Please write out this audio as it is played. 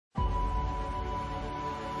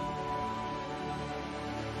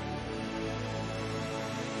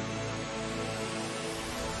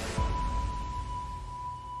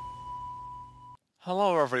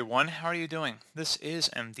Hello everyone, how are you doing? This is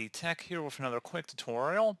MD Tech here with another quick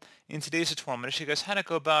tutorial. In today's tutorial, I'm going to show you guys how to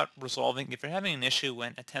go about resolving if you're having an issue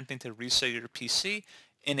when attempting to reset your PC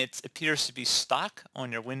and it appears to be stuck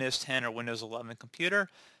on your Windows 10 or Windows 11 computer.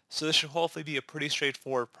 So this should hopefully be a pretty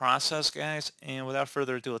straightforward process, guys, and without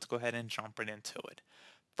further ado, let's go ahead and jump right into it.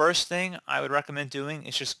 First thing I would recommend doing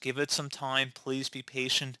is just give it some time. Please be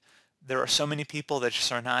patient. There are so many people that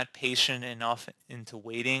just are not patient enough into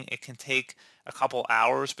waiting. It can take a couple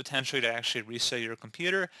hours potentially to actually reset your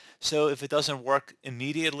computer. So if it doesn't work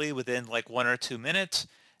immediately within like 1 or 2 minutes,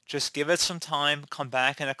 just give it some time, come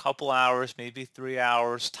back in a couple hours, maybe 3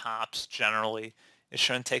 hours tops generally. It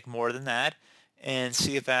shouldn't take more than that, and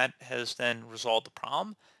see if that has then resolved the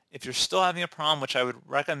problem. If you're still having a problem, which I would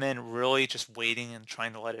recommend really just waiting and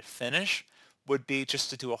trying to let it finish, would be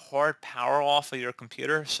just to do a hard power off of your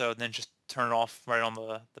computer. So then just turn it off right on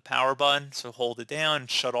the power button. So hold it down,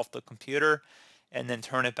 shut off the computer, and then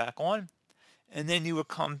turn it back on. And then you would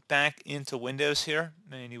come back into Windows here,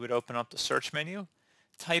 and you would open up the search menu,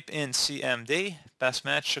 type in CMD, best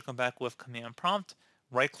match should come back with command prompt,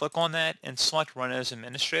 right click on that and select run as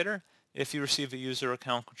administrator. If you receive a user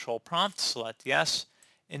account control prompt, select yes.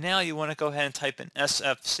 And now you want to go ahead and type in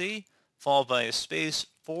SFC followed by a space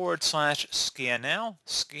 / scan now.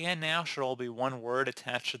 Scan now should all be one word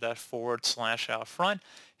attached to that / out front.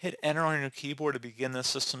 Hit enter on your keyboard to begin the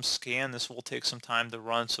system scan. This will take some time to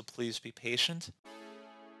run, so please be patient.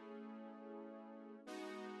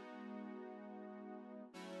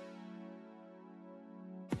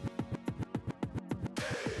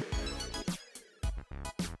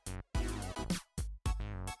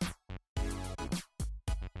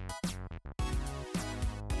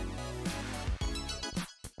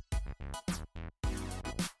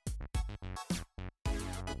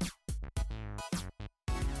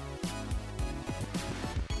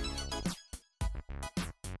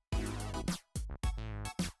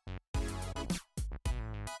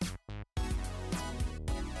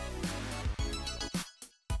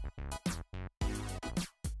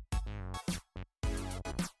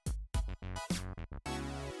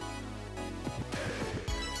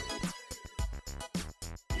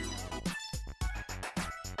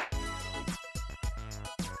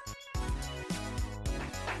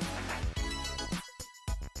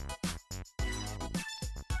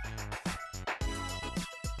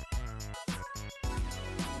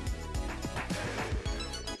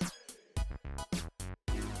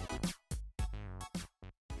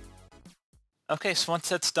 Okay, so once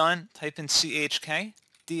that's done, type in CHK,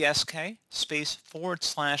 DSK, space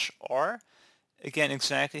 / R. Again,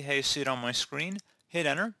 exactly how you see it on my screen. Hit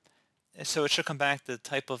enter. So it should come back. The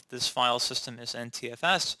type of this file system is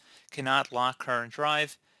NTFS, cannot lock current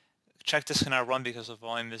drive. Check this cannot run because the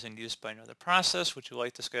volume is in use by another process. Would you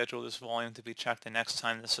like to schedule this volume to be checked the next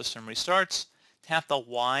time the system restarts? Tap the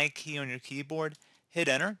Y key on your keyboard, hit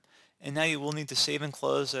enter, and now you will need to save and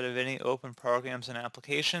close out of any open programs and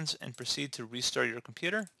applications and proceed to restart your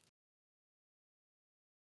computer.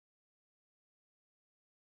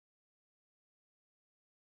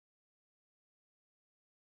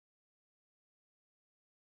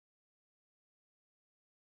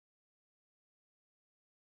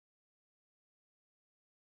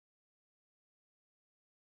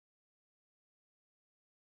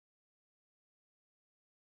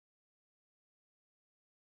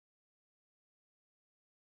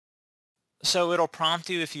 So it'll prompt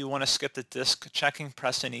you if you want to skip the disk checking,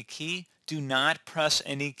 press any key. Do not press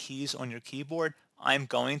any keys on your keyboard. I'm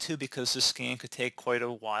going to because this scan could take quite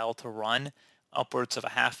a while to run, upwards of a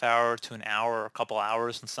half hour to an hour or a couple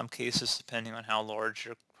hours in some cases, depending on how large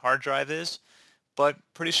your hard drive is. But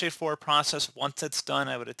pretty straightforward process. Once it's done,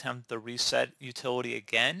 I would attempt the reset utility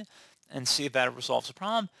again and see if that resolves the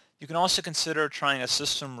problem. You can also consider trying a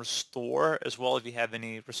system restore as well if you have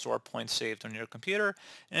any restore points saved on your computer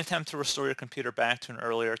and attempt to restore your computer back to an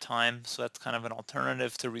earlier time. So that's kind of an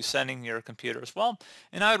alternative to resetting your computer as well.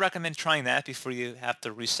 And I would recommend trying that before you have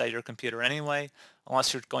to reset your computer anyway,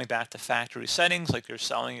 unless you're going back to factory settings like you're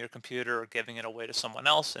selling your computer or giving it away to someone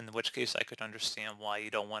else, in which case I could understand why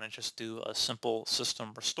you don't want to just do a simple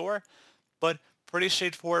system restore. But pretty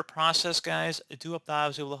straightforward process, guys. I do hope that I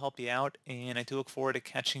was able to help you out, and I do look forward to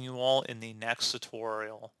catching you all in the next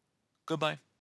tutorial. Goodbye.